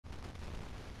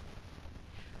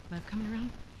Lev coming around?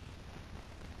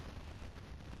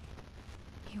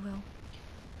 He will. Would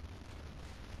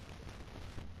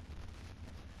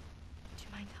you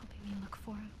mind helping me look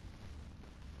for him?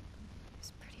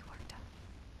 He's pretty worked up.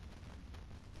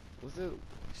 What's that?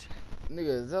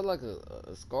 Nigga, is that like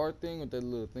a scar thing with that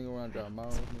little thing around your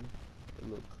mouth? Nigga? A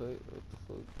little cut? What the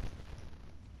fuck?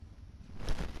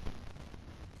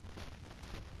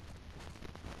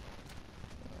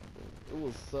 It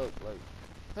would suck, like,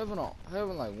 having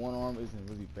like one arm isn't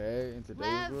really bad in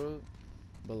today's world,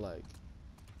 but like,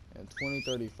 in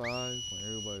 2035, when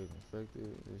everybody's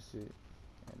infected, this shit,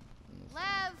 and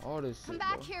Lev, all this shit, come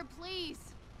back bro, here, please.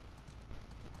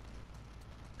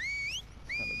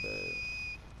 it's kinda bad.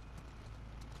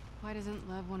 Why doesn't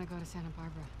Lev want to go to Santa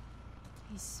Barbara?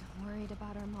 He's worried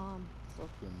about our mom. Fuck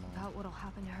your mom. About what'll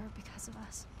happen to her because of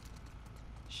us.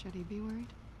 Should he be worried?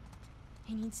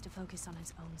 He needs to focus on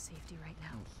his own safety right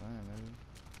now. I'm saying,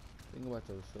 nigga. Think about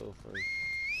yourself first.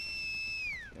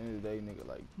 At the end of the day, nigga,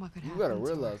 like, What could you happen gotta to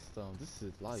realize something. This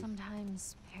is life.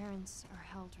 Sometimes parents are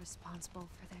held responsible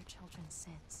for their children's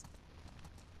sins.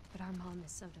 But our mom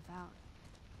is so devout,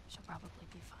 she'll probably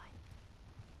be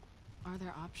fine. Are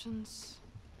there options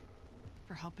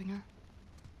for helping her?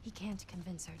 He can't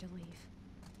convince her to leave.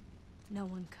 No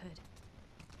one could.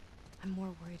 I'm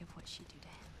more worried of what she'd do to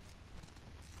him.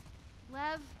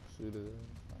 Lev, Shoot it.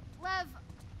 Lev,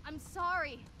 I'm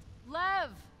sorry. Lev!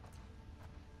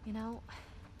 You know,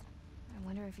 I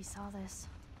wonder if he saw this.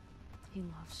 He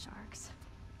loves sharks.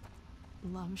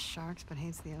 Loves sharks but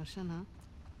hates the ocean, huh?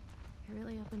 He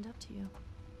really opened up to you.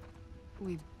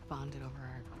 We bonded over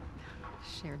our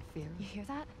shared fear. You hear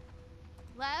that?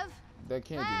 Lev? That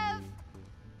can't Lev! be me.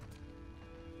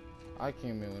 I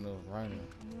came in when it was raining.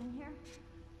 You in here?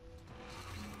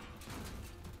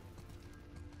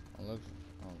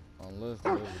 Unless it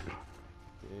was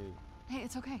dead. Hey,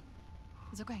 it's okay.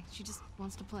 It's okay. She just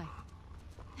wants to play.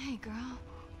 Hey, girl.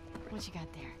 What you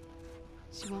got there?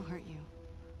 She won't hurt you.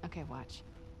 Okay, watch.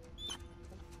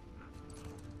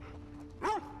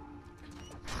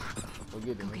 Go get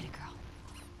it. Go get it, girl.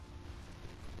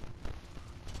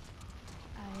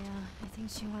 I think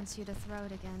she wants you to throw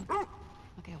it again.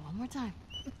 Okay, one more time.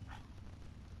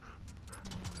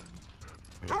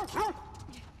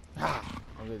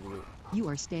 I'll get it. You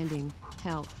are standing.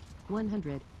 Health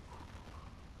 100.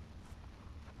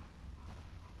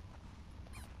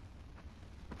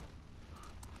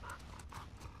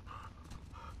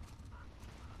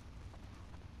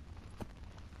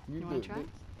 You wanna try?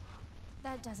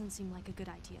 That doesn't seem like a good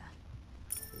idea.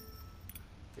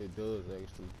 It does,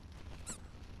 actually.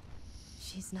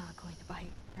 She's not going to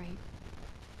bite, right?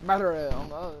 Matter of, oh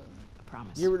God. I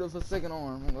promise. Get rid of her second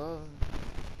arm, oh God.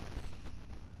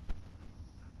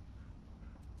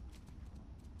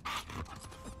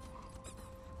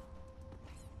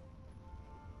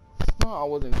 No, I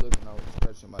wasn't looking, I was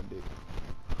scratching my dick.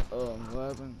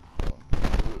 Laughing.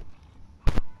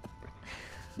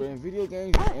 But in video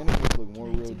games, animals look more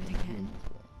Can I real do than it again? humans.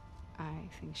 I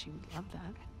think she would love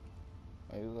that.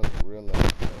 Like, it's like a real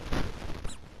life.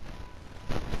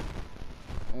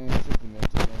 And it's just a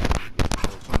mental thing.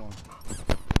 Come on.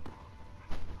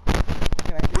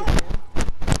 Can I do it again?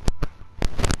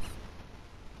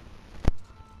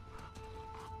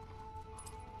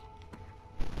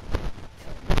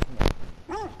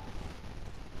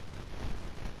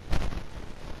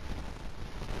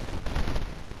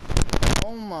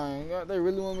 Oh my God, they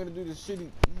really want me to do this shitty.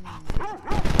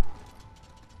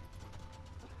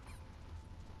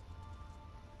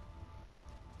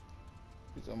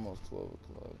 It's almost 12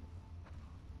 o'clock.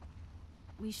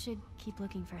 We should keep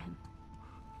looking for him.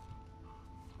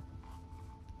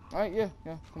 Alright, yeah,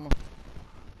 come on.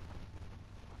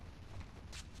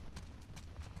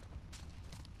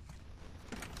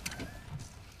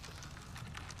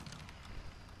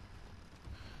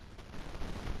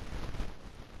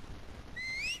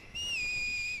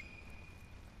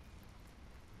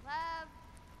 Lev!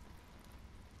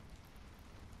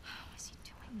 How is he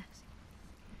doing this?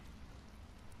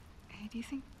 Hey, do you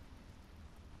think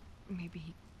maybe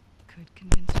he could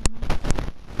convince her mom?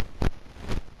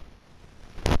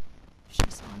 If she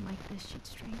saw him like this, she'd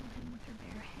strangle him with her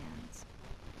bare hands.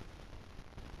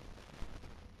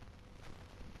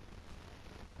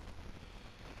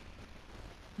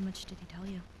 How much did he tell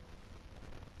you?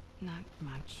 Not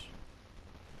much.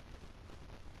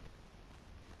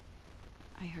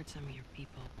 I heard some of your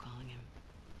people calling him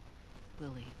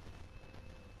Lily.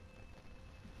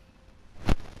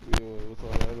 Yeah, what's all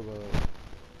that about?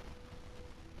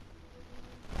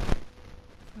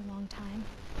 For a long time,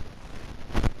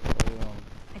 Um,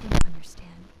 I didn't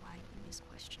understand why he was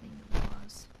questioning the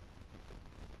laws.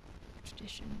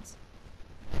 traditions.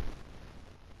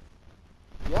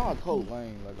 Y'all code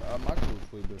lame. Like my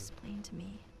code's way better. Explain to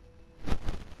me how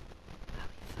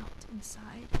he felt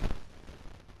inside.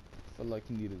 Felt like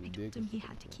he needed a I dick. told him he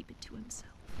had to keep it to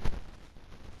himself.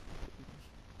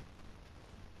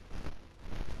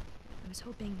 I was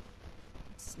hoping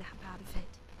he'd snap out of it.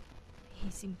 He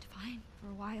seemed fine for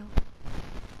a while.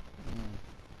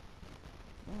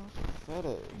 Oh, that's a fat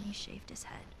ass. Then he shaved his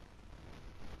head,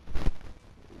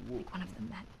 Wha- like one of the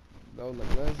men. That was like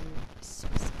last year? I was so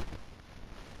sad.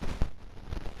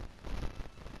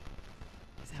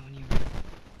 Is that when you...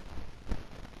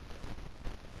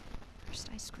 First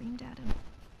I screamed at him.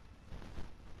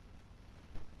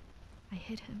 I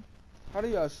hit him. How do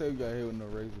y'all shave your hair with no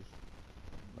razors?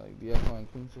 Like, do y'all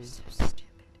find clean shave? So stupid.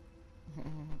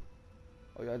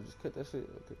 Oh, y'all just cut that shit?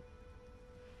 Okay.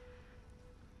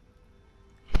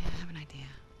 Hey, I have an idea.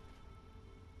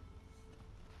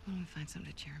 Why don't we find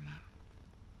something to cheer him up?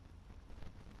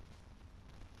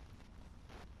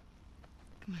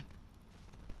 Come on.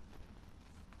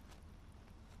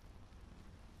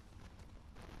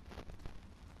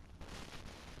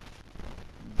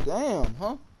 Damn,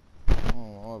 huh?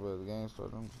 Oh, my bad. The game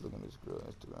started. I'm just looking at this girl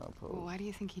Instagram post. Well, why do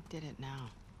you think he did it now?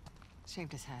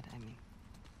 Shaved his head, I mean.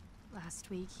 Last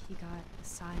week he got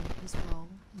assigned his role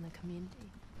in the community.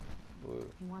 What?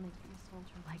 He wanted to be a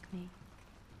soldier like me,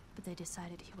 but they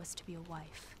decided he was to be a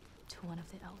wife to one of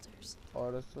the elders.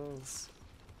 Oh, that's so. It's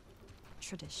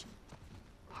tradition.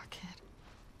 Poor kid.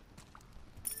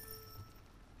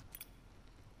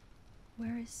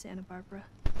 Where is Santa Barbara?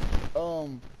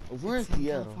 We're in It's in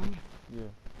Seattle. California. Yeah.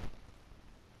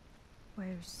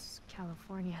 Where's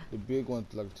California? The big one,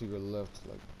 like to your left,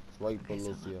 like it's right Okay, so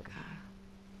below look, Seattle.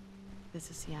 this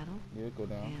is Seattle, Yeah, go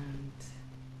down. and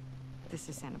this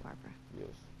is Santa Barbara. Yes.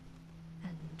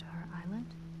 And our island?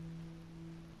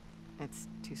 It's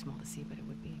too small to see, but it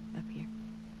would be up here.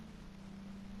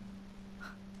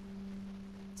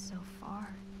 It's so far.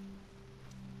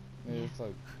 Yeah, Yeah. it's like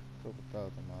a couple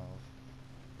thousand miles.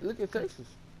 Look at Texas.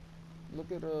 Look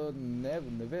at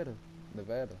Nevada.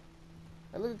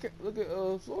 And look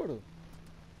at Florida.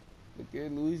 Look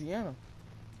at Louisiana.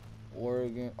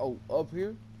 Oregon. Oh, up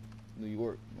here, New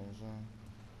York. You know what I'm saying?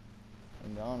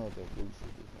 And I don't know what that blue shit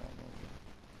is. I don't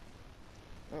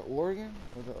know. Is that Oregon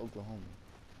or is that Oklahoma?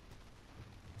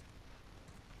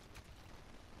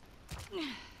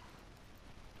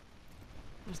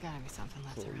 There's gotta be something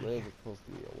left So around Liv here. is supposed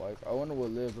to be a wife. I wonder what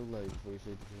Liv looked like before he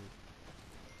shaved his head.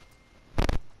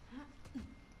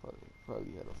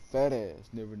 Probably had a fat ass.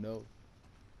 Never know.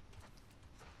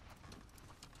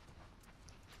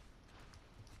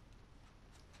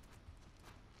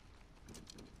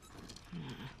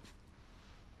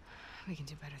 We can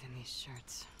do better than these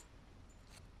shirts.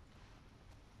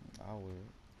 I wear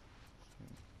it.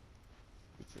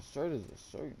 But your shirt is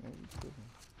a shirt, man. You tripping.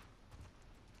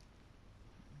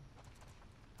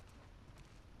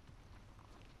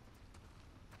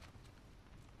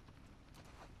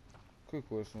 Quick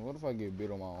question. What if I get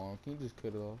bit on my arm? Can you just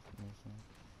cut it off? You know what I'm saying?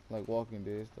 Like Walking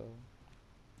Dead style.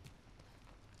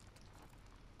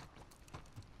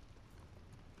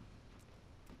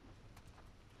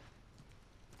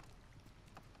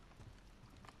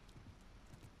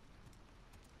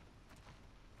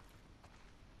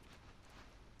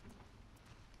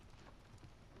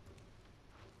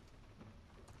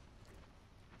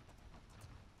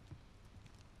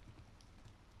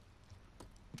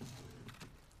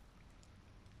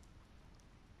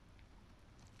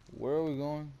 Where are we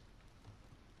going?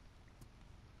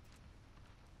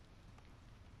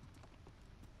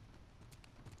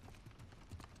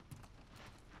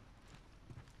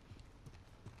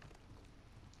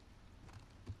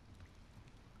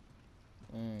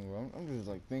 Dang, bro, I'm just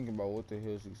like thinking about what the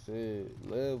hell she said.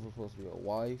 Lev was supposed to be a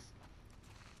wife.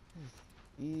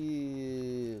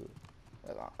 Ew.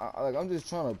 Like I'm just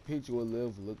trying to picture what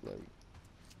Lev looked like.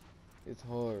 It's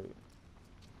hard.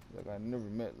 Like I never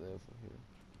met Lev for here.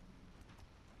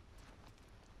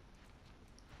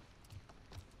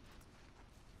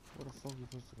 Where the fuck are we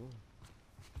supposed to go?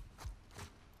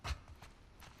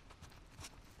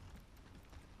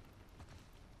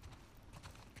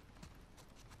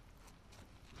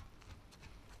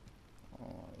 Oh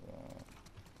my god.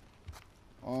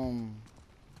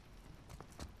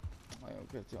 I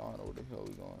don't catch y'all. I don't know where the hell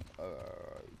we going.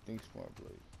 Think smart,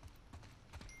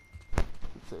 Blake.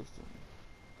 Keep texting me.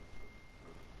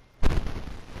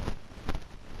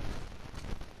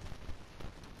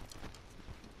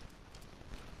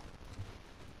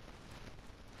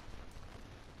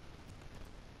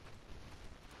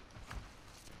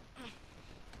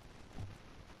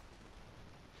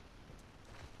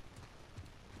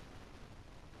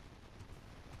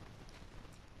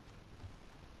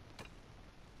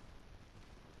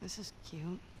 This is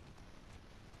cute.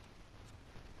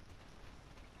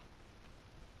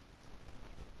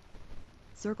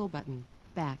 Circle button.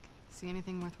 Back. See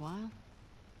anything worthwhile?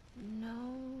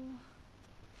 No.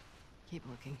 Keep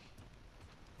looking.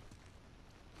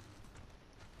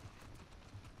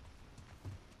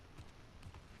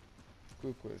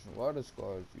 Quick question. Why do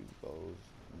scars use bows?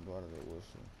 And why do they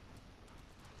whistle?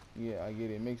 Yeah, I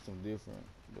get it. It makes them different.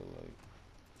 But like...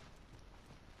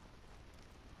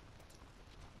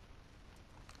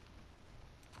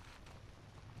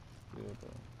 Yeah, though.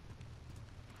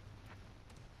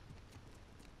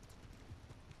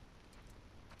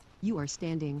 You are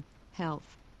standing. Health.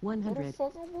 Where the 100.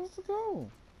 fuck am I supposed to go?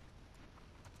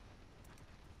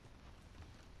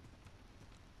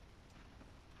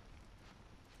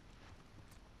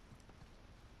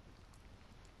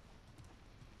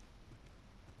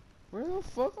 Where the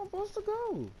fuck am I supposed to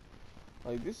go?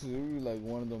 Like, this is really like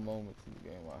one of the moments in the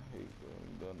game I hate, bro.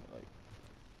 You done like...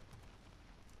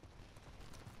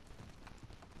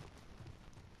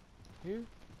 Here?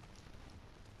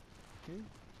 Here?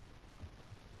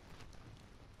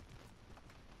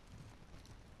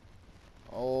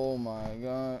 Oh my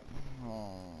god.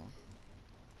 Oh.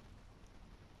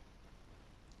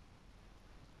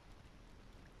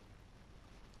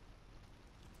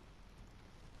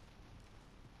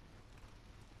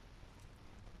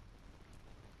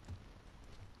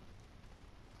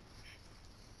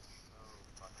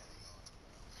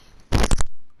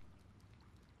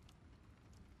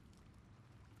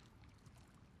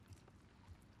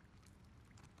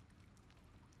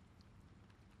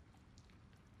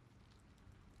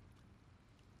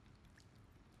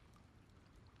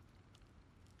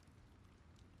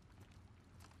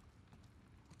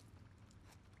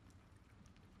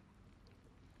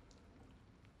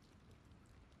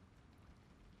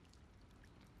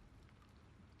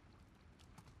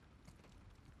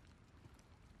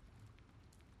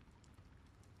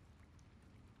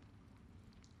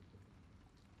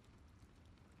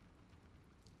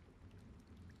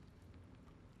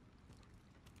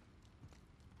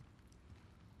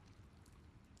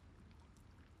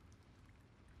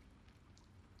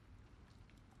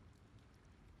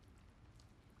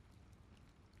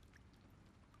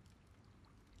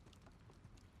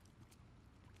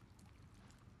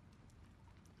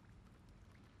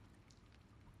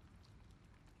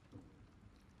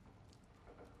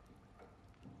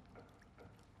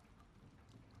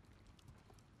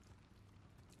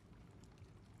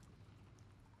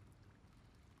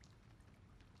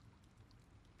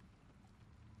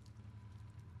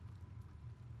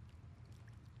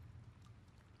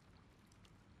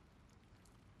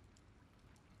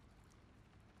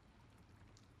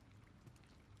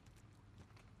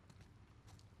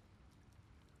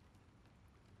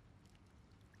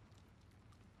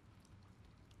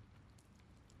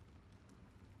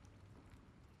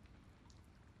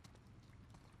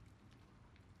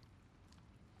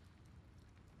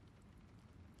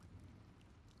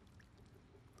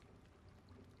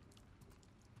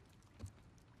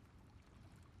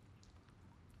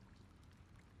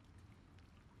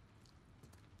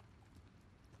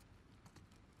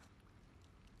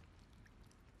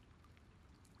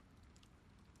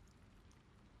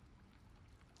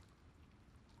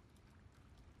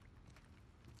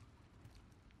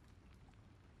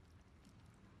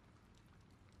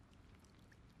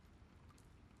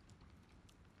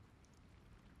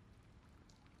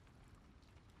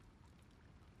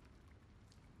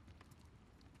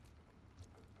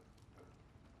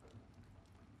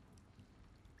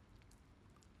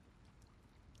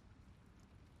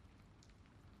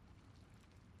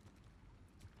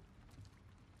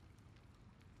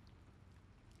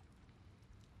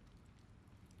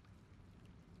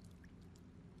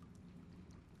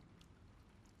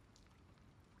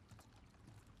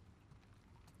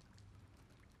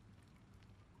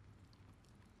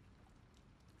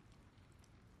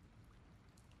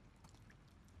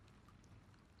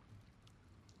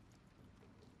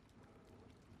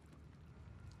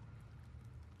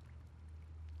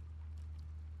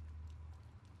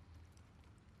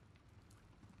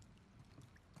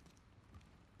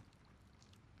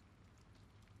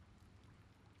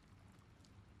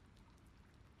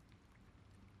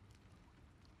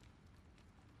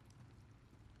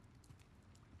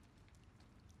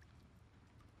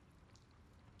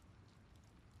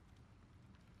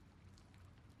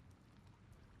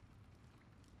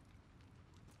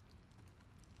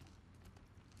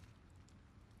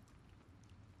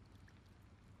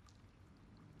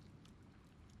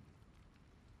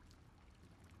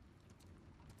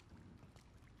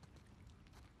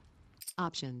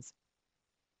 Options.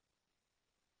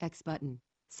 X button.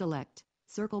 select,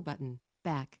 circle button,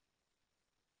 back,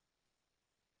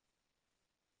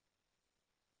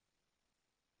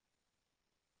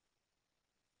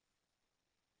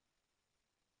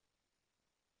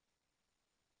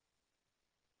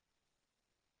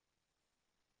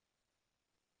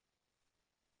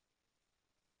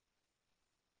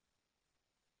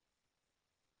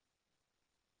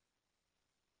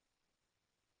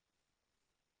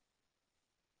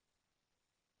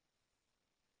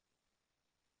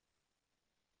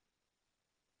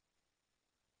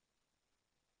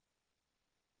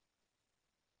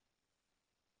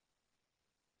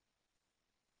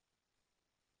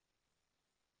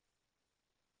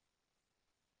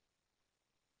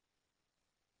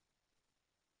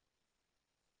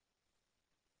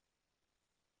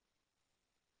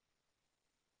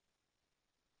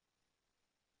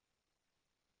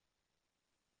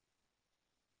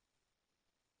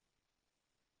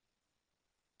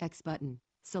 X button,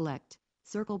 select,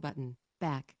 circle button,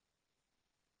 back,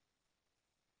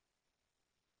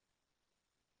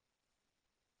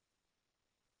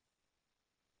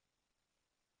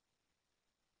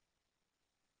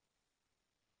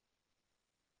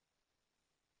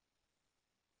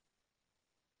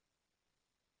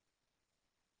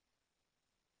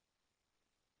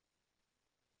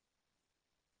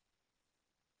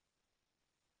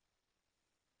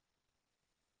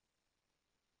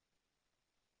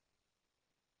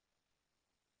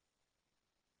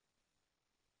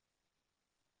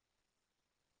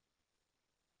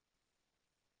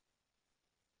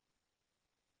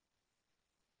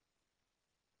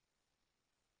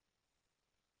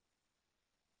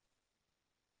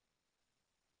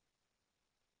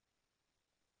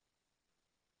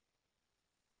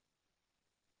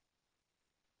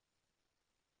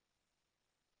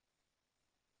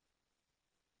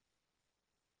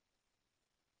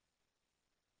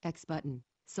 X button,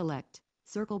 select,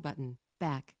 circle button,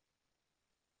 back,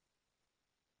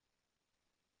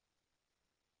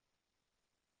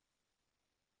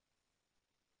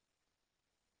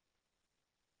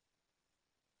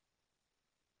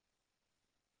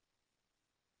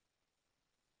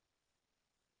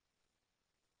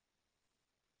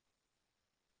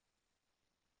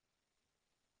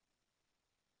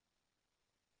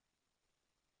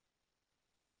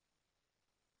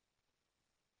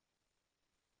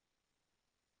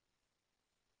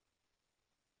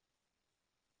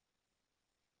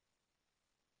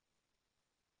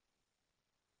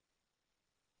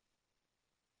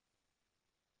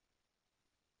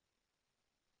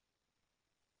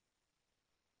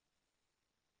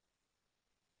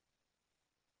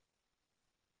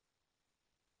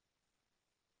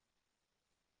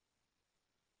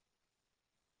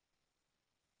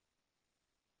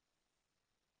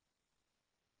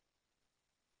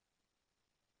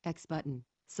 X button,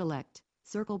 select,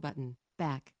 circle button,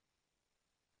 back,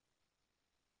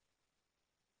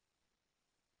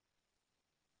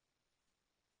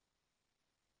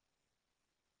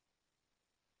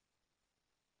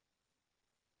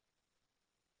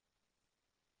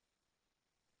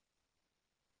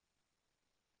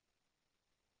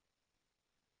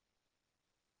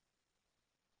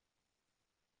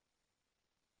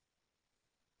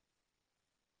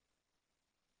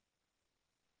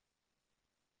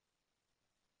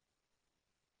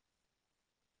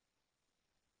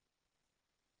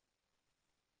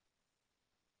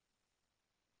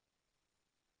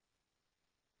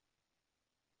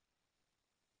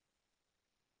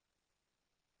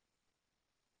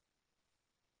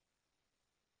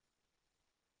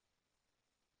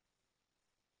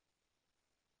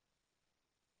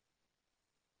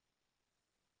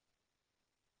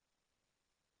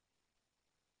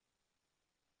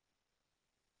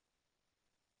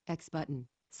 X button,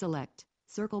 select,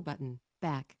 circle button,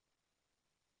 back,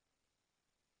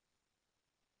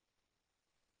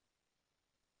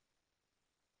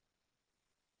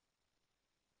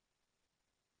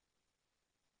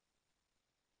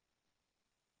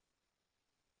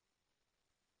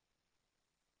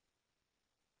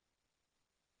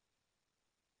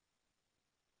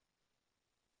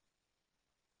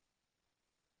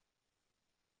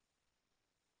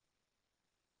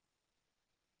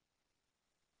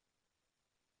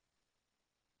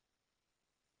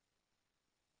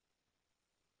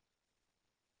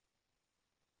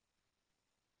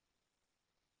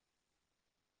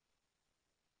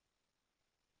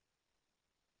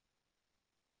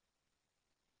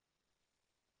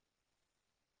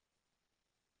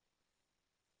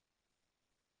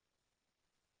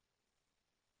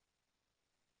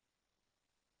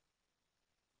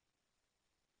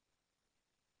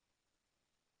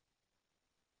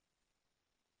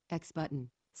 X button,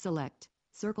 select,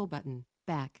 circle button,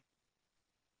 back.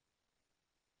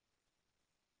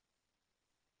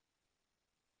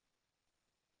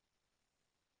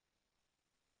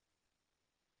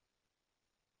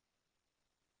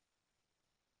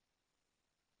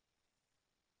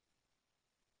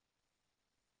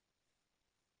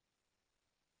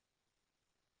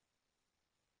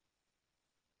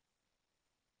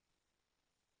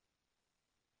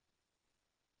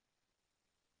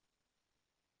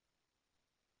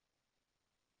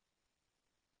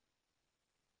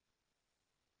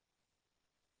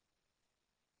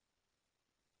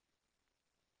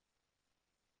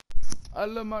 I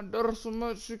love my daughter so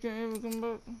much she can't even come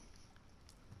back.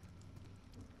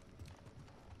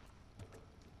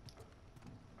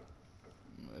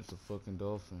 It's a fucking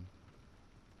dolphin.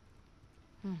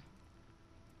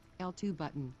 L2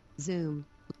 button, zoom.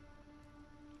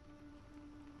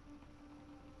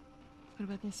 What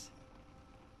about this?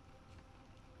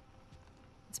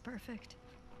 It's perfect.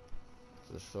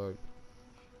 It's a shark.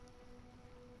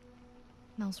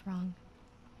 Mel's wrong.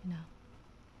 You know,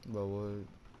 But what?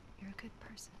 you're a good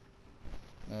person.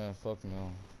 Man, fuck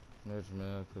no. That's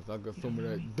man, cause I got You some of don't know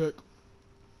that dick.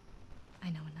 I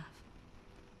know enough.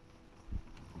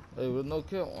 Hey, with no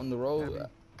cap on the road, Abby, like,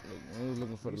 when we was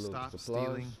looking for Can the you little stop supplies.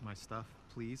 stealing my stuff,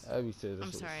 please? Abby said this I'm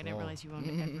was sorry, I didn't small. realize you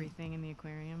owned everything in the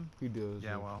aquarium. He does.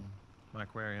 Yeah, well, my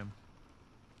aquarium,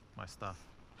 my stuff.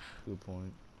 Good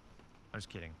point. I'm just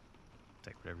kidding.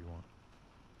 Take whatever you want.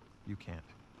 You can't.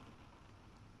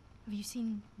 Have you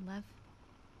seen Lev?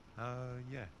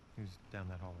 Yeah. He was down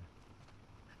that hallway.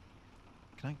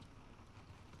 Can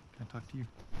I talk to you?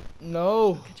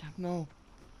 No. Good job. No.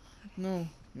 No.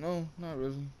 No. Not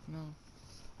really. No.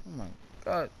 Oh my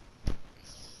God.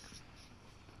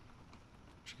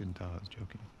 She couldn't tell I was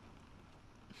joking.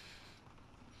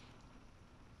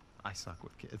 I suck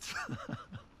with kids.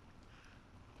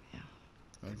 Yeah.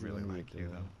 I How'd really let me like get you,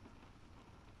 there? though.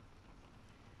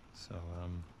 So,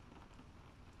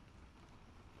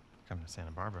 coming to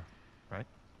Santa Barbara, right?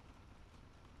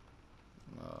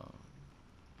 No.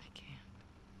 I can't.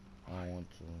 I don't want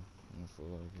to. I don't feel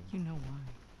like it. You know why.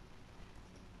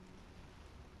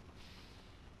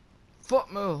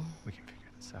 Fuck Mel. We can figure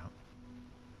this out.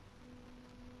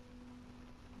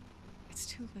 It's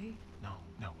too late. No,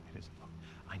 it isn't. Look,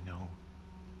 I know.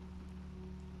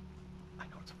 I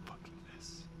know it's a fucking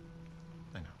mess.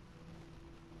 I know.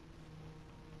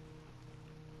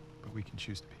 But we can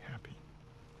choose to be happy.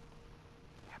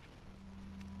 Happy.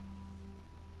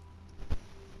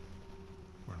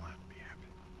 We're allowed to be happy.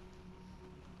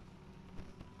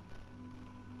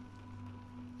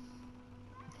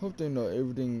 Hope they know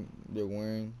everything they're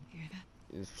wearing You hear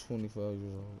that? is 25 years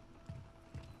old.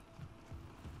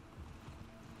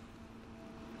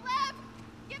 Lev!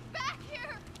 Get back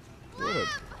here! What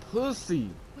Lev! a pussy.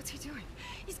 What's he doing?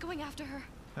 He's going after her.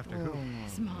 After Oh who? my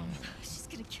His mom. She's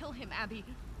gonna kill him, Abby.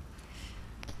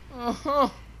 Uh-huh.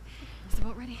 Is the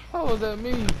boat ready? How was that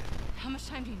me? How much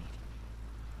time do you need?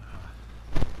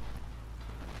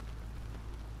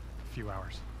 A few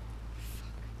hours.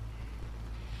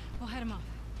 We'll head him off.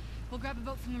 We'll grab a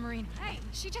boat from the marina. Hey,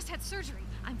 she just had surgery.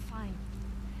 I'm fine.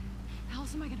 How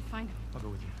else am I gonna find him? I'll go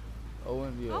with you.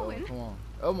 Owen, yeah, Owen?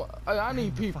 come on. I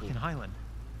need The people. fucking island.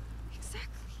 Exactly.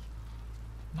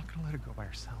 I'm not gonna let her go by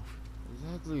herself.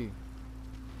 Exactly.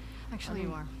 Actually,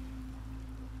 you are.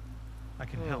 I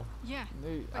can Yeah. help. Yeah.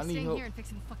 I By need staying help. here and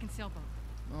fixing the fucking sailboat.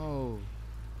 No.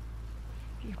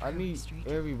 Get your I priorities need straight.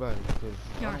 everybody because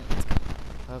I Yara, don't let's go.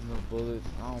 have no bullets.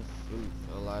 I don't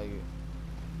feel like it.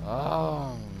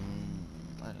 Oh,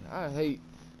 I hate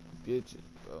bitches,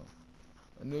 bro.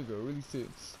 A nigga really said,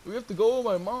 we have to go with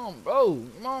my mom, bro.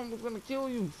 Your mom was gonna kill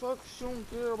you. Fuck, she don't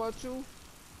care about you.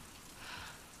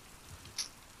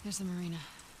 There's the marina.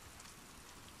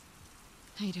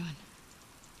 How you doing?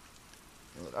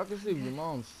 Look, I can see if your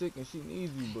mom's sick and she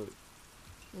needs you, but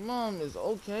your mom is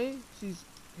okay. She's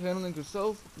handling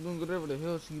herself, doing whatever the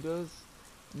hell she does,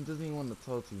 and doesn't even want to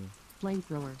talk to you.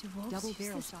 Flamethrower. Do wolves Double use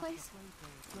barrel this shot. place?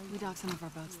 We docked some of our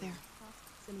boats there.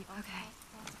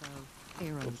 Okay.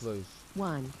 Arrows. What place?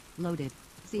 1. Loaded.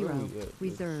 0. Where we at, bitch?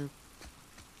 Reserve.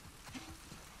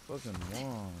 Fucking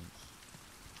moms.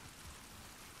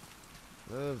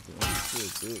 Love the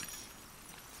shit, bitch.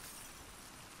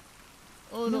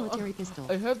 Oh no, Military pistol.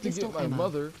 I have to Pistol get my ammo.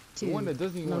 mother, the 2. one that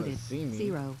doesn't even want to Loaded. see me.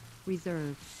 0.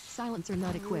 Reserve. Silencer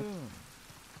not equipped. Yeah.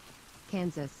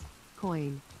 Kansas.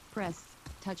 Coin. Press.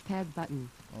 Touchpad button.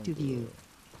 I'm To view.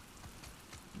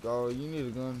 good. Dog, you need a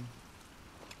gun.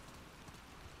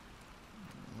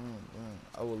 Oh,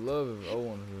 damn. I would love if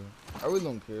Owen here. I really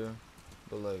don't care,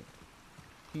 but like,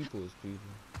 people is people.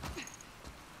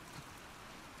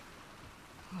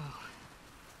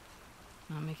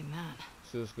 Whoa. Not making that.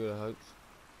 Still scared of heights?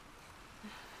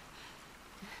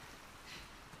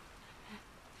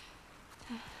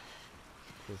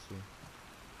 Let's see.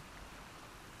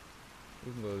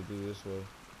 We can go to do this way.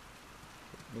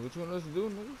 What you want us to do,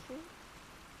 nigga?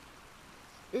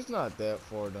 It's not that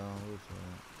far down. Which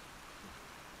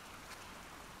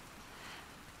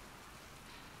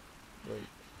one? Like,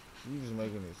 you just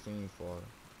making it seem far.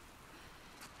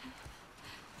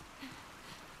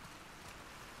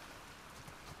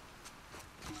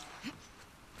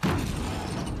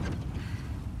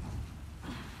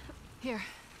 Here.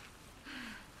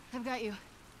 I've got you.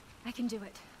 I can do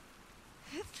it.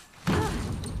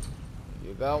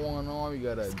 You got one arm, you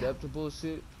got an adaptable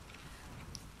shit.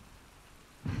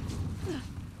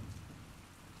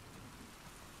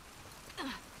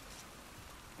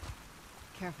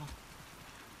 Careful.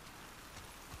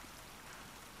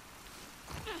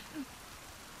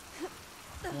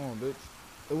 Come on, bitch.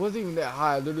 It wasn't even that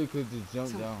high. I literally could just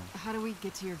jump down. How do we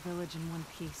get to your village in one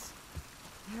piece?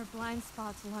 There are blind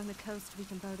spots along the coast we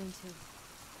can boat into.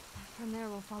 From there,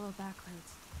 we'll follow back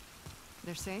roads.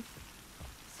 They're safe?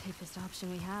 Safest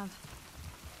option we have.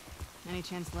 Any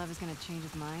chance Lev is gonna change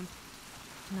his mind?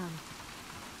 None.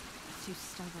 Too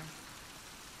stubborn.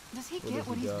 Does he What get if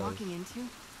what he he's does? walking into? I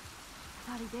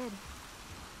thought he did.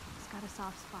 He's got a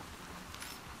soft spot for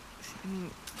him. I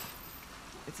mean,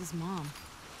 it's his mom.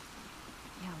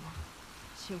 Yeah, well,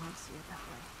 she won't see it that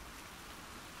way.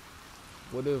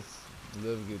 What if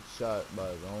Liv gets shot by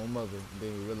his own mother,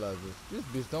 then he realizes, this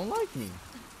bitch don't like me?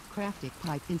 Crafting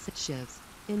pipe insect shivs.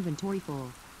 Inventory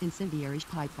full. Incendiary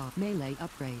pipe bomb. Melee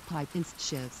upgrade pipe insect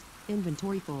shivs.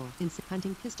 Inventory full.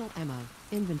 Hunting pistol ammo.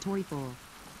 Inventory full.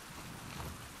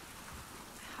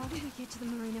 How do we get to the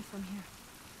marina from here?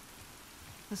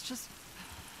 Let's just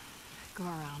go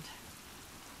around.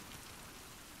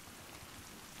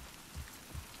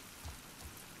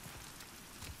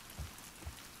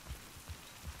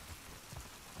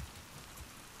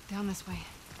 Down this way.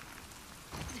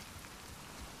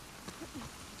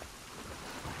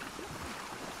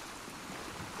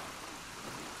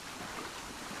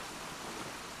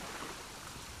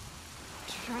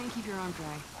 Try and keep your arm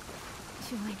dry.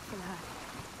 Too late for that.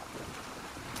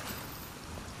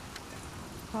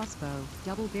 Crossbow.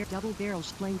 Double barrel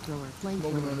flamethrower.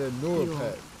 Smoking on Flamethrower. that Nora Fuel.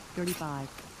 pack. 35.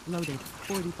 Loaded.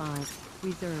 45.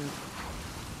 Reserve.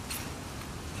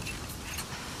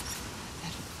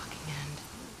 That fucking end.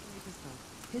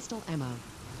 Pistol ammo.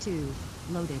 2.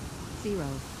 Loaded. 0.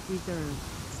 Reserve.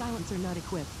 Silencer not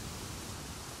equipped.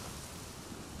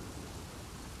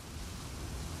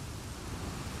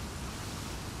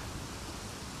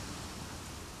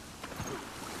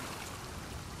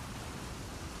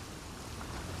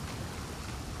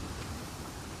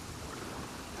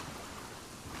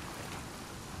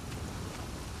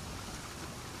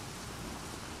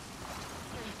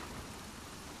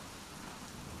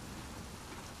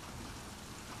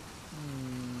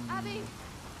 Abby!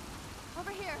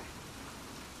 Over here!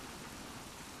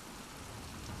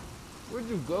 Where'd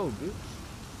you go, bitch?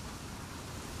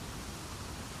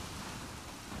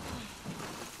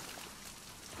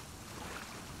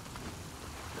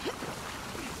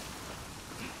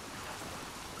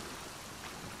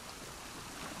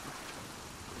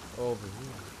 Over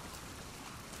here.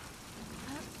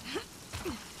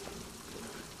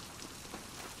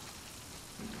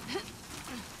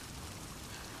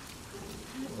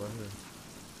 Right here.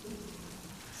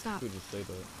 Stop. Could just stay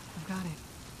there. I've got it.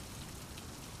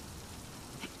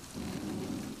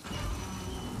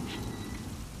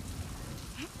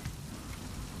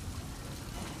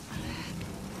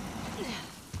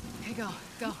 Okay, go,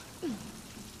 go.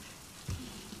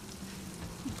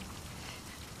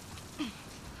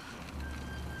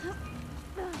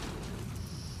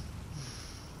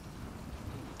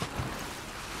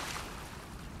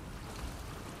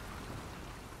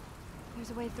 There's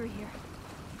a way through here.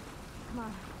 Come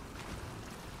on.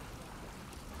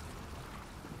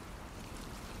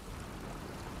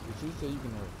 Did you say you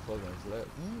can have a fucking flag?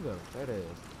 You got a fat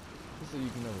ass. You said you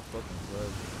can have a fucking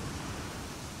flag.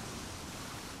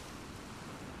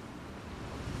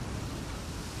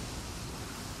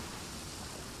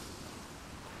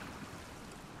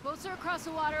 Boats are across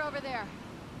the water over there.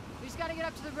 We just gotta get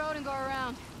up to the road and go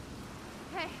around.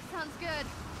 Hey, sounds good.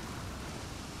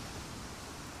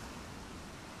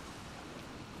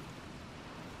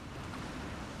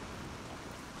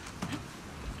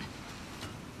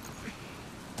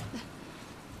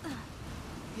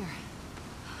 Here.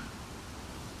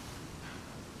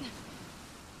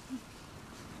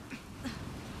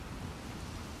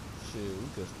 Shit, we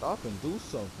could stop and do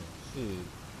something. Shit.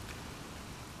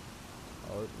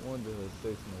 Oh, one that has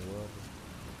sex in the world.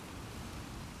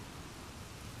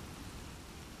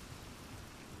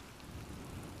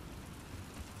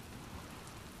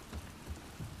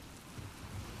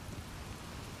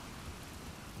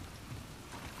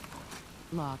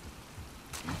 Lock.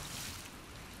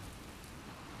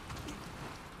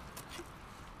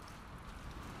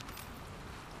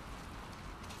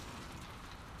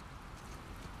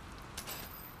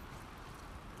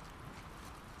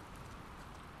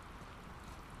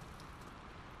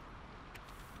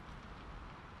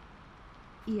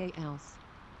 EA Else.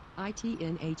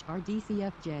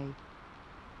 ITNHRDCFJ.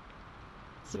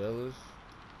 Jealous?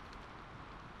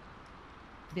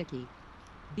 Vicky.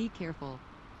 Be careful.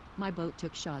 My boat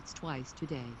took shots twice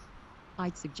today.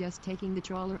 I'd suggest taking the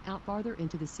trawler out farther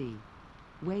into the sea.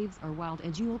 Waves are wild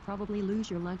and you'll probably lose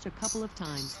your lunch a couple of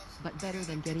times, but better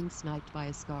than getting sniped by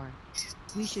a Scar.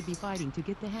 We should be fighting to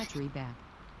get the hatchery back.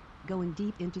 Going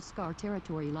deep into Scar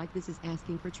territory like this is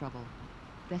asking for trouble.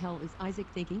 The hell is Isaac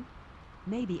thinking?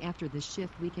 Maybe after this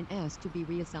shift we can ask to be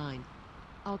reassigned.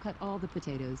 I'll cut all the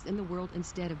potatoes in the world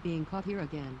instead of being caught here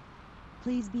again.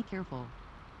 Please be careful.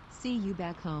 See you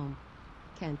back home.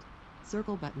 Kent.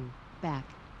 Circle button. Back.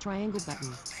 Triangle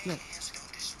button. Flip.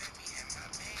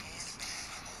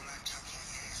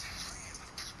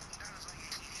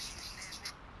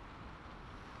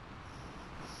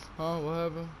 Huh? What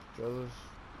happened? Jealous?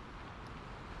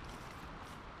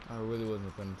 I really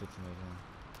wasn't paying attention that time.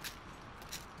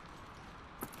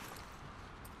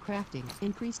 Crafting.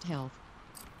 Increased health.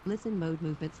 Listen mode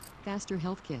movements. Faster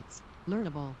health kits.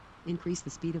 Learnable. Increase the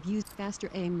speed of use.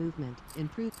 Faster aim movement.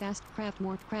 Improve fast. Craft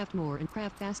more and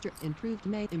craft faster. Improved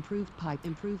improved pipe.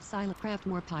 Improved silent. Craft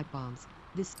more pipe bombs.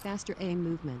 This faster aim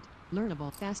movement.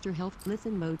 Learnable. Faster health.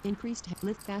 Listen mode. Increased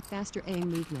faster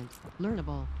aim movement.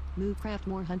 Learnable. Move. Craft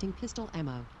more hunting pistol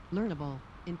ammo. Learnable.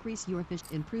 Increase your fish.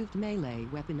 Improved melee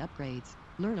weapon upgrades.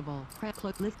 Learnable. Craft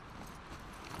cloak. Lift.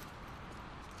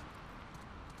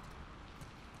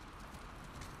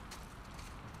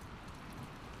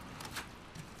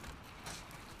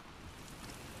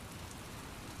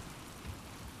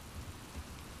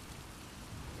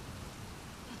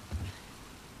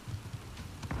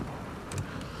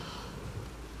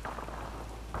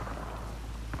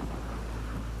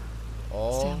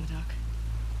 Stay on the dock.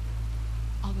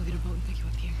 I'll go get a boat and pick you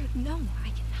up here. No, I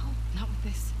can help. Not with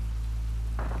this.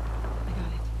 I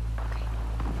got it. Okay.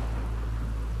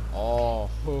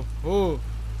 Oh,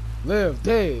 live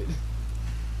dead.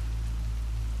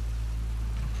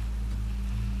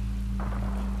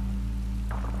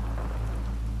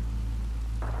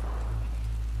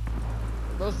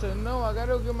 Bro said, no, I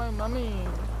gotta go get my mommy.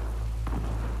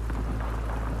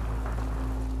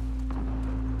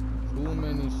 Too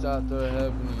many shots are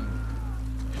happening.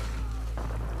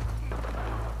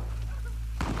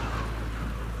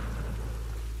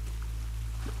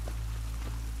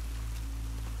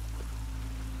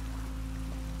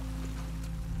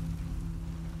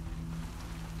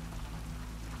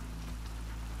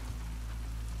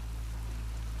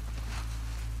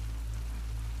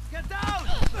 Get down!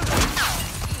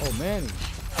 Oh, Manny.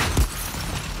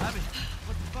 Abby,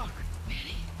 what the fuck?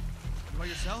 Manny? You by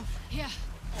yourself? Yeah.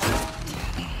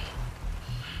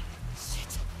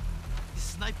 Shit. This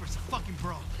sniper's a fucking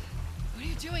pro. What are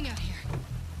you doing out here?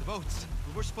 The boats.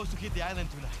 We were supposed to hit the island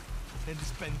tonight. Then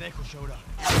this pendejo showed up.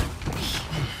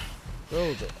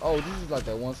 Bro, oh, this is like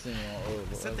that one scene on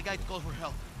I sent the guy to call for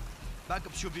help.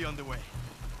 Backup should be on the way.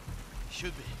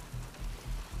 Should be.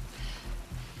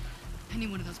 I need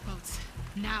one of those boats.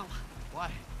 Now.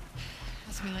 Why?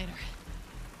 Ask me later.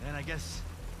 Then I guess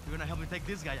you're gonna help me take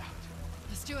this guy out.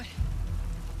 Let's do it.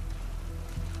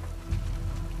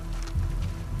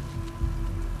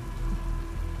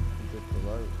 Get the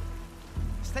light.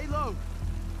 Stay low.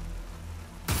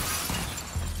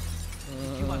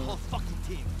 Kill my whole fucking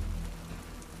team.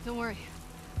 Don't worry.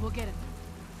 We'll get him.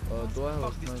 Do I have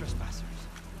Fuck a these sniper? trespassers.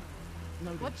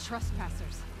 What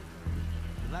trespassers?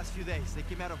 The last few days, they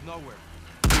came out of nowhere.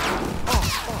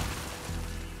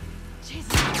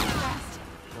 Jesus, so fast.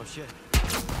 No shit.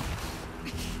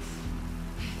 They're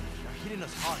hitting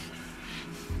us hard.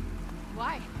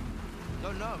 Why?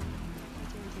 Don't know.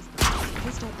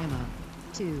 Pistol ammo.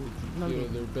 2. Kill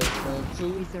Loaded. their best friend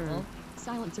too? Reserve. Huh?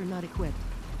 Silencer not equipped.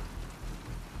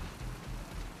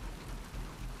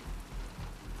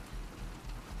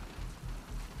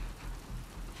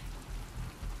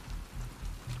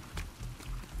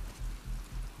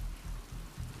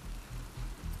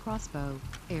 Crossbow.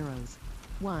 Arrows.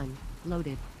 1.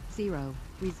 Loaded. 0.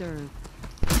 Reserve.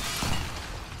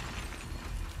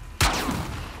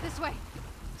 This way.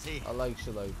 See, I like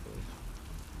shit like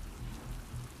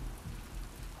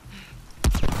this.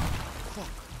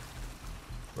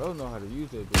 Bro know how to use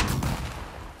that bitch.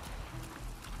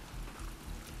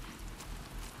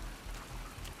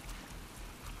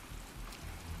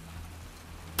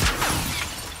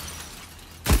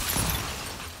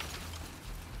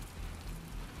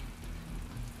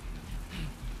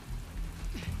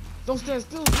 Don't stand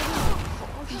still,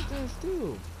 nigga. Don't stand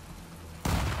still.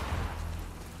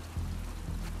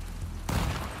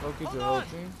 Go get your whole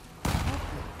team.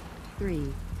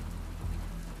 3.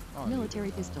 Oh, Military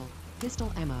nigga, pistol.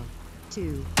 Pistol ammo.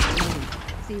 2. Loaded.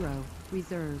 0.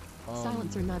 Reserve.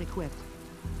 Silencer not equipped.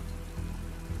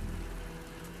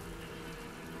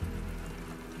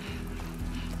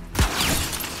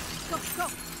 Go, go.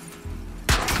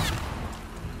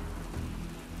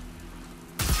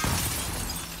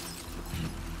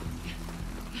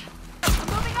 I'm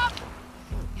moving up.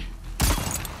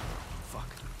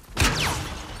 Fuck.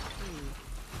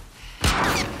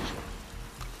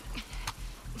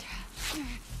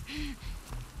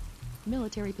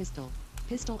 Military pistol.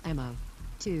 Pistol ammo.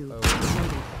 2. Oh.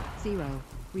 Loaded. 0.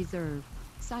 Reserve.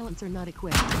 Silencer not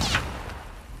equipped.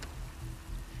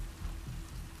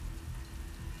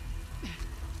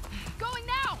 Going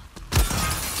now.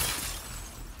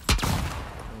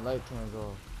 And light turns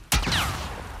off.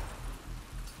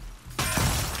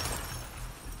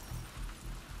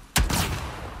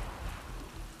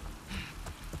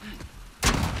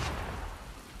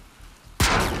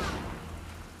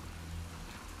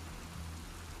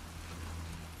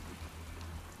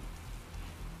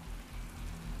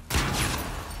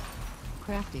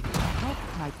 Crafting. Health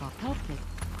pipe bomb. Health kit.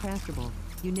 Craftable.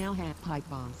 You now have pipe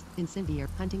bombs. Incendiary.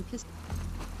 Hunting pistol.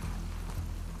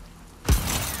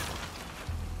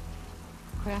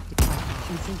 Crafted pipe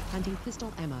bomb. Hunting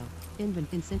pistol ammo.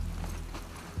 Incend.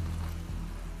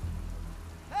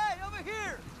 Hey, over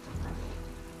here!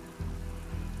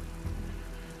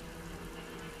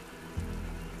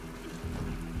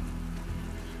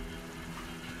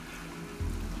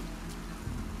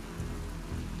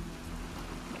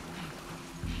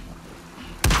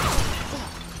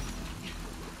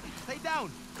 Stay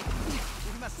down!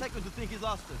 Give him a second to think he's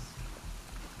lost us.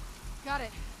 Got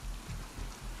it.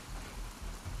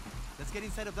 Let's get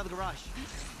inside of that garage.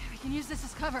 We can use this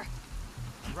as cover.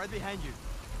 Right behind you.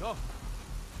 Go.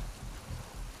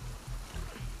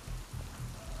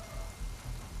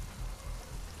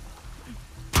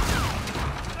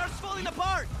 Car's falling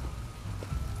apart!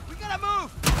 We gotta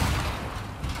move!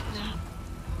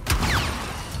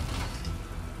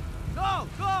 Go!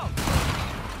 Go!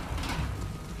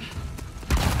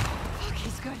 Fuck,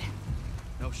 he's good.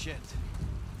 No shit.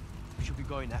 We should be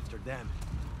going after them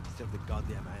instead of the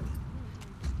goddamn island.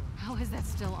 How is that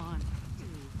still on?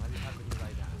 What is happening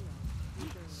right now?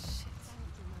 Shit.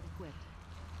 Silencer not equipped.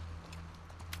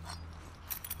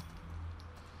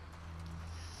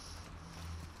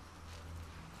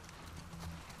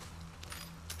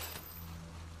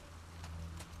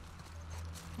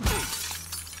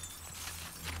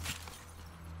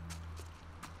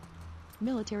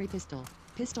 Military pistol.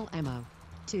 Pistol ammo.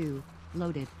 2.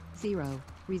 Loaded. 0.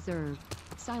 Reserve.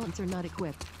 Silencer not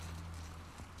equipped.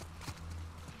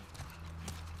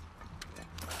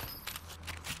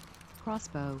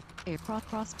 Crossbow.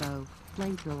 Crossbow.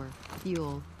 Flamethrower.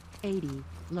 Fuel. 80.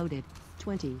 Loaded.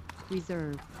 20.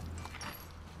 Reserve.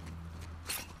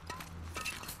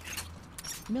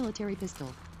 Military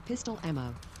pistol. Pistol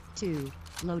ammo. 2.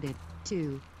 Loaded.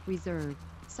 2. Reserve.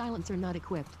 Silencer not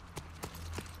equipped.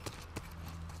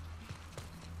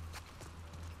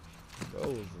 That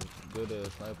was a good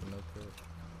ass sniper, no cap.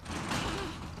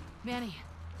 Manny.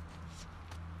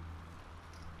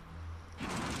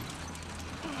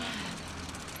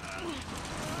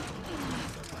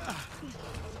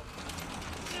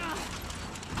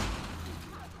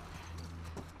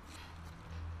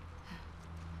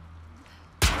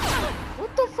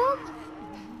 What the fuck?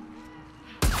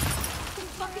 What the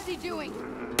fuck is he doing?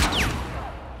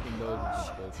 He knows it's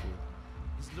supposed to.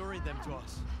 He's luring them to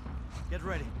us. Get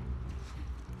ready.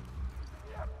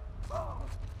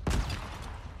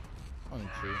 On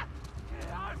tree.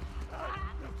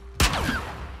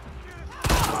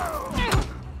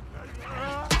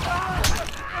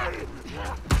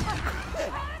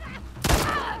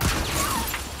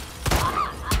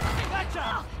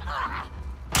 Gotcha!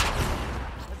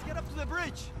 Let's get up to the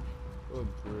bridge.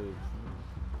 What bridge?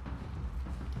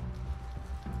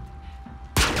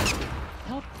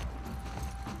 Help.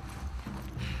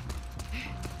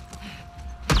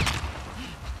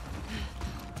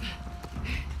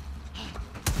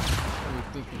 I was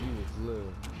thinking he was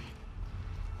little.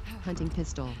 Hunting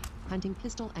pistol. Hunting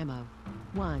pistol ammo.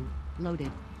 1.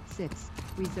 Loaded. 6.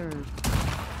 Reserve.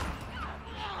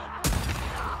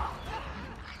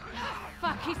 Fuck.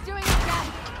 Fuck, he's doing it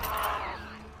again!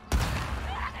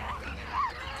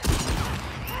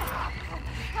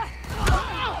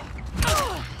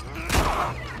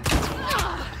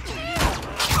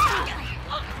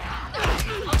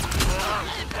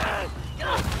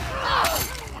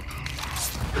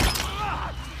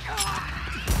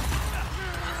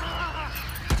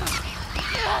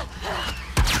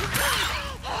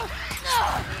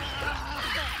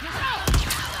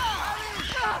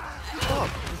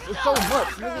 It's so much,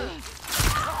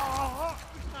 nigga.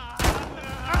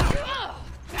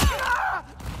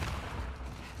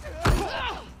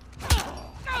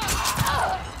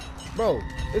 Bro,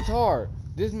 it's hard.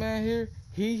 This man here,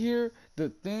 he here, the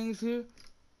things here.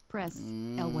 Press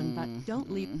L1 but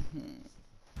don't leave.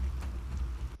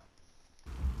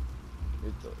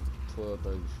 It's a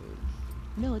 1236.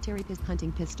 Military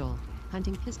hunting pistol.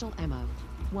 Hunting pistol ammo.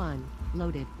 1.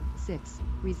 Loaded. 6.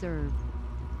 Reserve.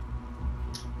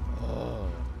 Oh.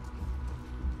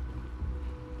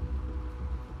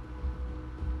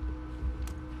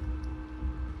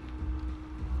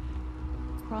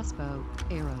 Crossbow.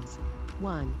 Arrows.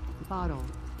 1. Bottle.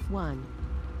 1.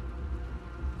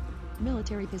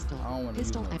 Military pistol. I don't wanna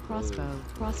Pistol use my and crossbow.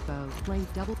 Crossbow.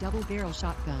 Blank double barrel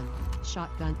shotgun.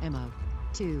 Shotgun ammo.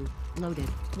 2. Loaded.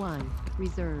 1.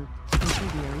 Reserve.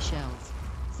 Incendiary shells.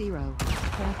 0.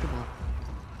 Craftable.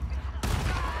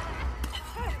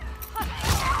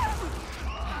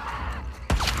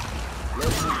 Let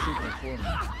me shoot them for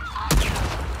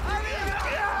me.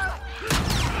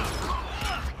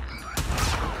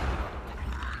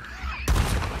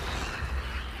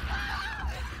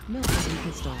 Military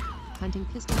pistol. Hunting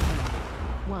pistol ammo.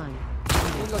 1.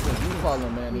 Looks like a you follow,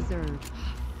 man. Reserve.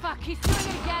 Fuck, he's doing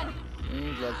it again!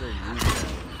 Seems like a you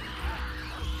follow.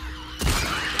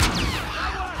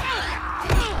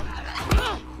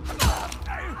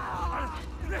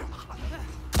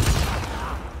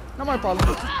 Not my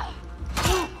problem.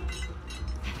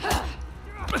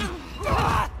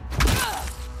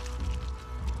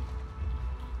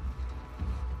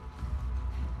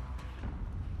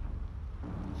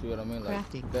 See what I mean? Like,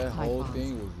 Crafting. that Pipe whole bombs.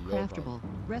 thing was your Craftable. problem.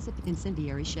 Recipe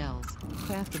incendiary shells.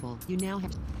 Craftable. You now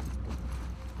have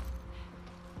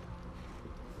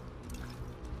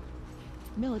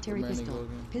military Manny pistol.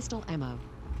 Logan. Pistol ammo.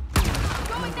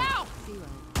 Going now! 0.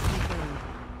 Reserve.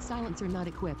 Silencer not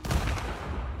equipped.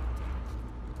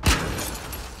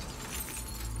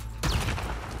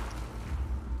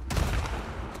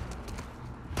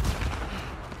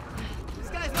 This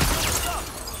guy's not gonna stop!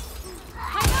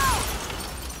 I know!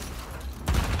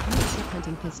 Military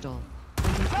hunting pistol.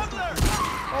 Hunting pistol.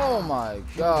 Oh my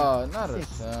god, not a 6.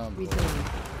 sound. Reserve.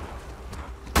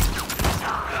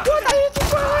 What? I hit you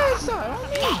for last time on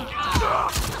me.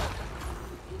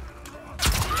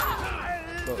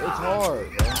 Bro, it's hard,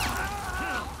 bro.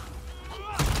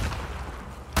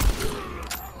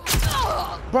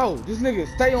 Bro, this nigga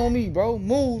stay on me, bro.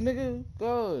 Move, nigga.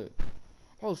 Good.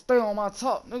 Bro, stay on my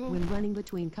top, nigga. When running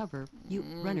between cover, you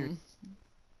runner.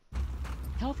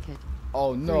 Health kit.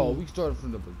 Oh no, 3. we started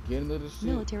from the beginning of the shit.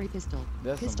 Military pistol.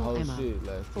 That's some Pistol whole ammo. shit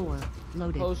last 4.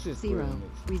 Loaded. Whole shit's 0. put in this.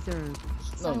 Reserve. No,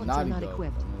 Silencer naughty not dog.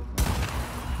 equipped.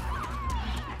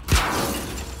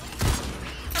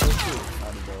 Oh shit,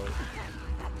 naughty dog.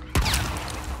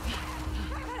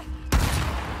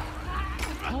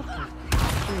 Health kit.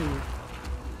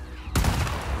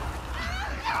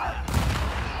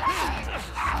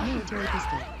 3. Military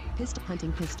pistol. Pistol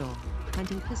hunting pistol.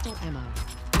 Hunting pistol ammo.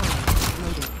 1.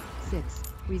 Loaded. 6.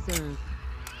 Reserve.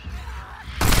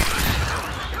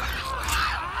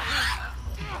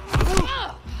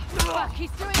 Fuck,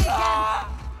 he's doing it again!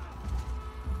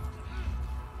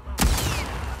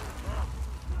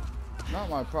 Not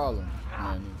my problem,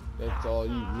 Manny. That's all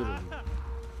you, literally.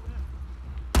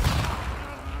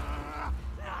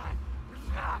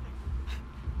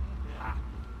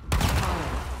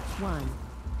 Fire. 1.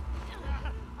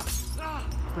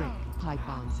 Brick. Pipe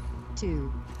bombs.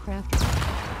 2. Craft.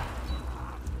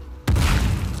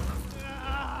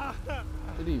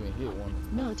 Didn't even hit one.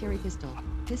 Military pistol.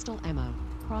 Pistol ammo.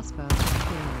 Crossbow.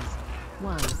 Barrels.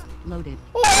 1. Loaded.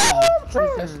 Oh, I'm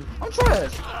trash. Reserve. I'm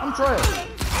trash. I'm trash.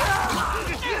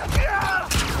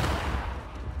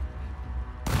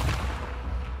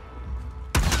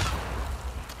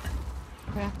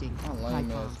 Crafting. My lame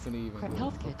Pipe ass bombs. couldn't even go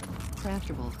Health kit.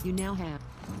 fucking- Craftable. You now have.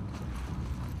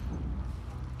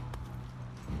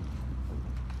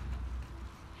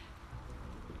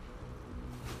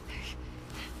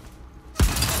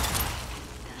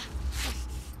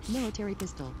 Military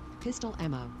pistol. Pistol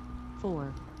ammo.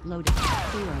 4. Loaded.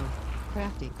 0.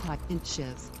 Crafting. Pipe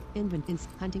inches.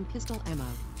 Hunting pistol ammo.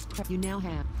 You now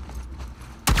have.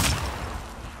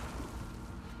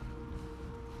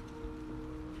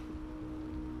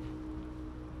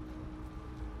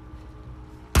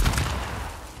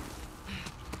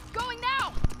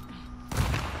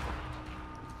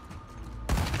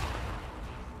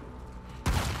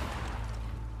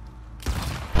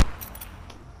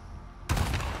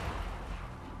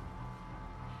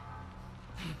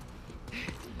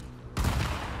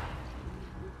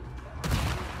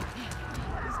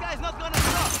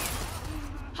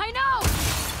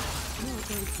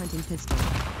 military hunting pistol.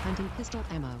 Hunting pistol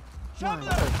ammo. 1.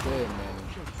 That's dead,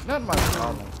 man. Not my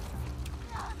problem.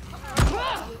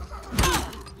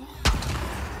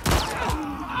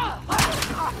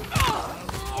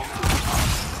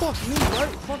 Fuck me,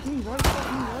 right? Fuck me, right?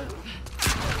 Fuck me,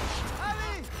 right?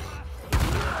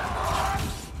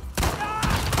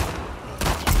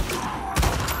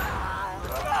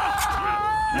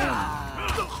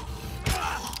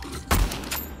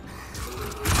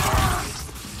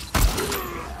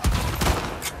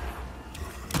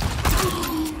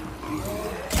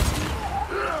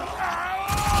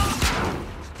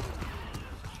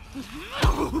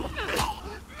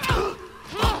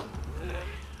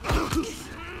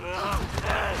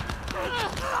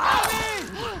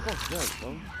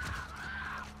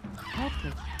 Health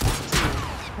kit.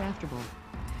 2. Craftable.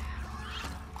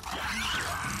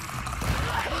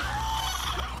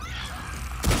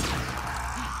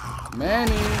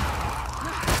 Manny!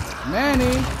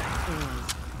 Manny!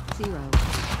 0.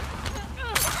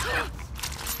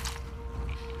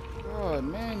 God,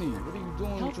 Manny, what are you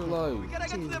doing with your life? We gotta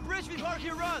get to the bridge before he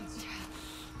runs.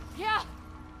 Yeah.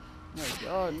 My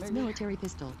God, nigga. Military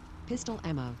pistol. Pistol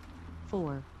ammo.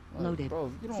 4. Like, Loaded.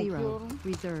 bro, you don't 0. kill them?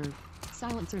 Reserve.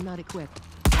 Silencer not equipped.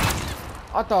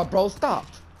 I thought bro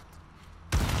stopped.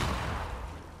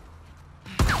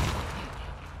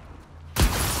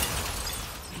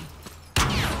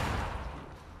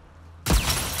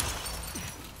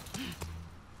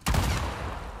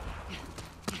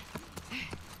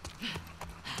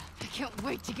 I can't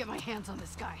wait to get my hands on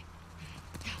this guy.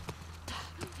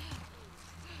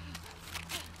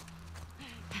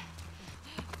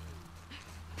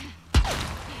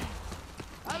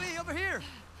 Ali, over here.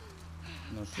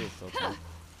 No shit, okay.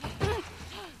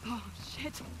 Oh,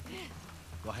 shit.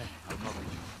 Go ahead, I'll cover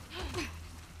you.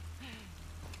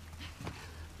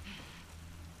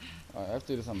 Alright,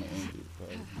 after this I'm gonna end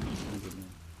it.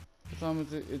 What time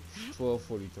is it? It's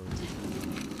 12:43.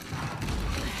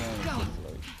 Go.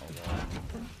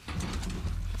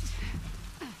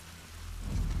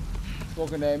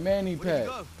 Smoking that Manny Where did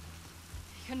pack. you go?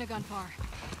 Couldn't have gone far.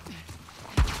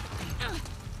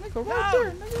 Nigga, right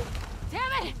there, nigga.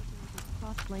 Damn it!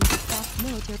 Cross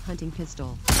military hunting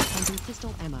pistol. Hunting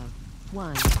pistol ammo.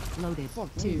 1. Loaded.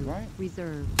 Fuck me, 2. right?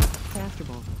 Reserve.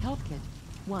 Craftable. Health kit.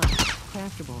 1.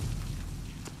 Craftable.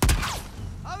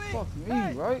 Ali, Fuck me,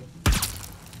 hey! right?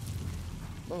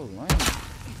 Oh, lame.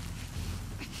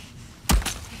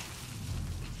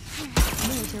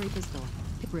 Military pistol.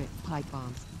 Brick pipe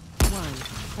bombs. 1.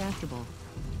 Craftable.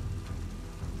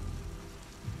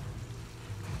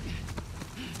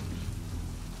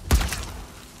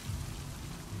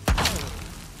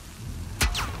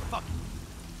 Fuck.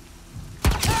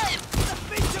 Hey! The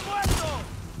pinche muerto!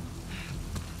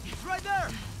 It's right there!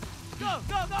 Go,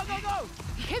 go, go, go, go!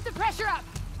 Keep the pressure up.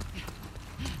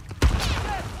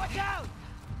 Yes, watch out!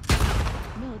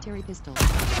 Military pistol.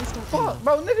 Pistol ammo. Fuck,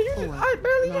 bro, nigga, you just, 4. I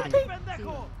barely hit Loaded. me.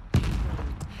 Pendejo!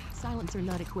 Silencer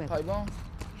not equipped. Pipe bomb?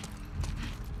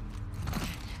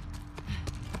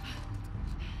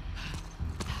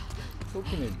 Who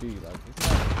can it be? Like,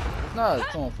 it's not a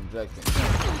tone from Jackson.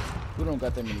 We don't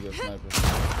got that many good snipers.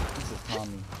 This is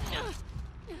Tommy.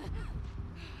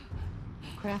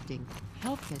 Crafting.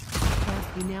 Health kit.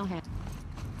 Craft. You now have.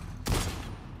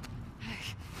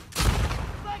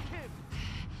 Flank him!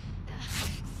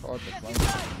 Hard to Yes, flank. he's You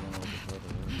right. know what the fuck it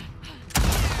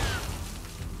is.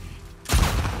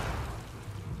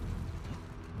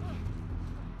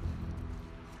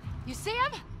 You see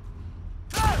him?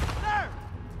 There! There!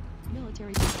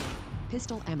 Military pistol.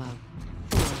 Pistol ammo.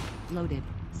 4. Loaded.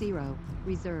 0.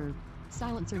 Reserve.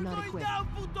 Silencer You're not going equipped. down,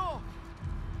 puto!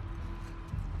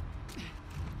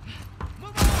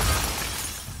 Move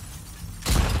on!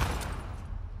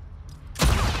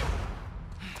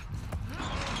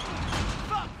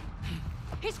 Fuck!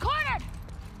 He's cornered.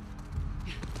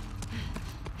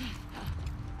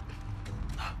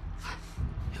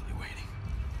 He'll be waiting.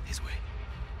 His way.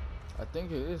 I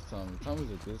think it is Tommy. Tommy's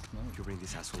a good If sniper. you bring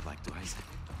this asshole back to Isaac,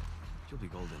 you'll be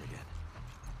golden again.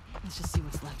 Let's just see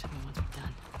what's left of him once we're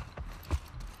done.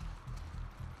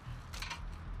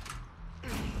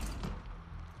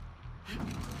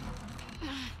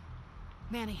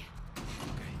 Manny,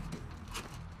 Okay.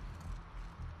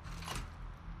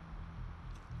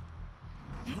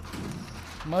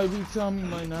 Might be Tommy,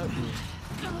 might not be.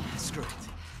 Screw it.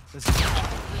 Let's go.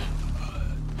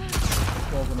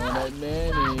 Smoking on that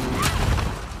Manny.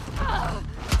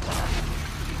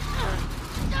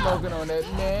 Smoking on that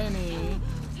Manny.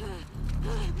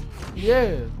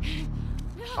 Yeah.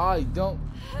 I don't.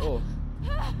 Oh.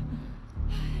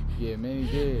 Yeah, Manny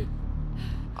did.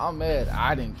 I'm mad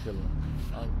I didn't kill him.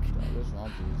 That's what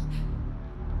I'm pissed.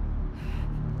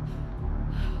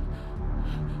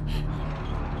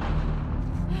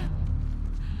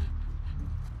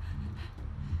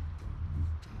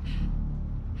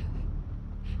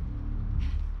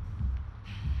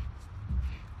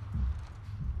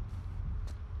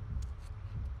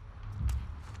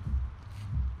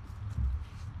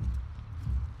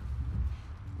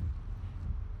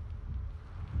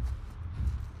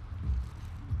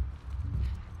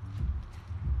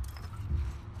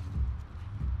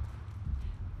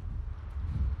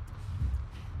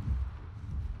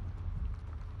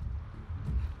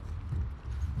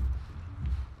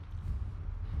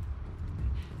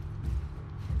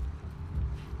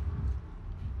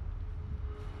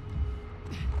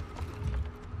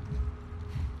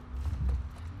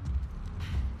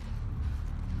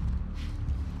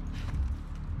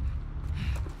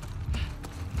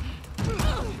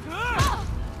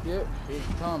 Yep, it's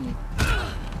Tommy.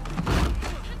 Well,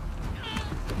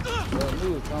 I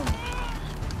knew it was Tommy.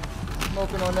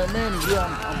 Smoking on that Manny,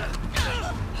 yeah,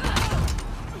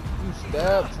 You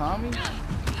stabbed Tommy? You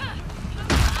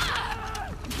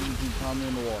beat Tommy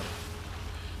in the water.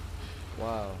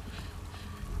 Wow.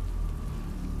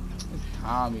 It's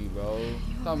Tommy, bro.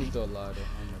 Tommy's still alive, though. I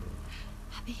know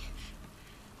that. Abby.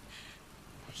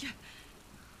 Yeah.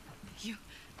 You.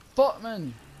 Fuck,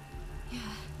 man. Yeah.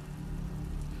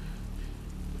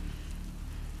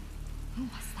 Who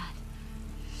was that?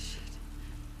 Shit.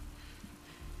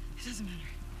 It doesn't matter.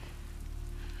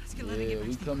 Let's get Levy, get Yeah, back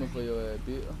we to the coming for aquarium. your ass,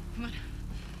 bitch. Come on.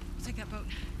 We'll take that boat.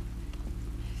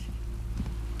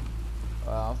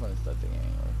 I'm finna start the game, right?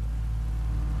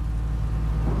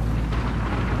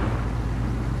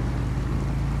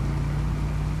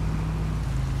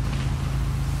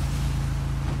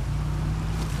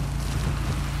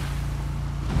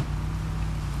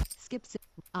 Skip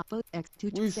vote X to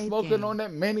We save smoking game. on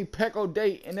that Manny Pacquiao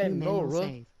date and that New manual Nora.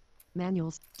 save.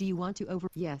 Manuals. Do you want to over?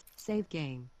 Yes. Save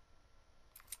game.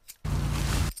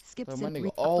 Skip So my sync nigga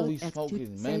re- always vote X smoke to his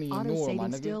save Manny and auto Nora, my saving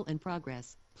nigga. still in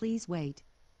progress. Please wait.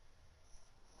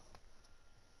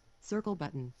 Circle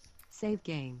button. Save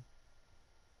game.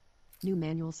 New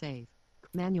manual save.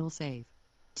 Manual save.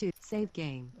 2. Save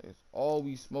game. It's all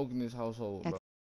we smoking in this household, bro.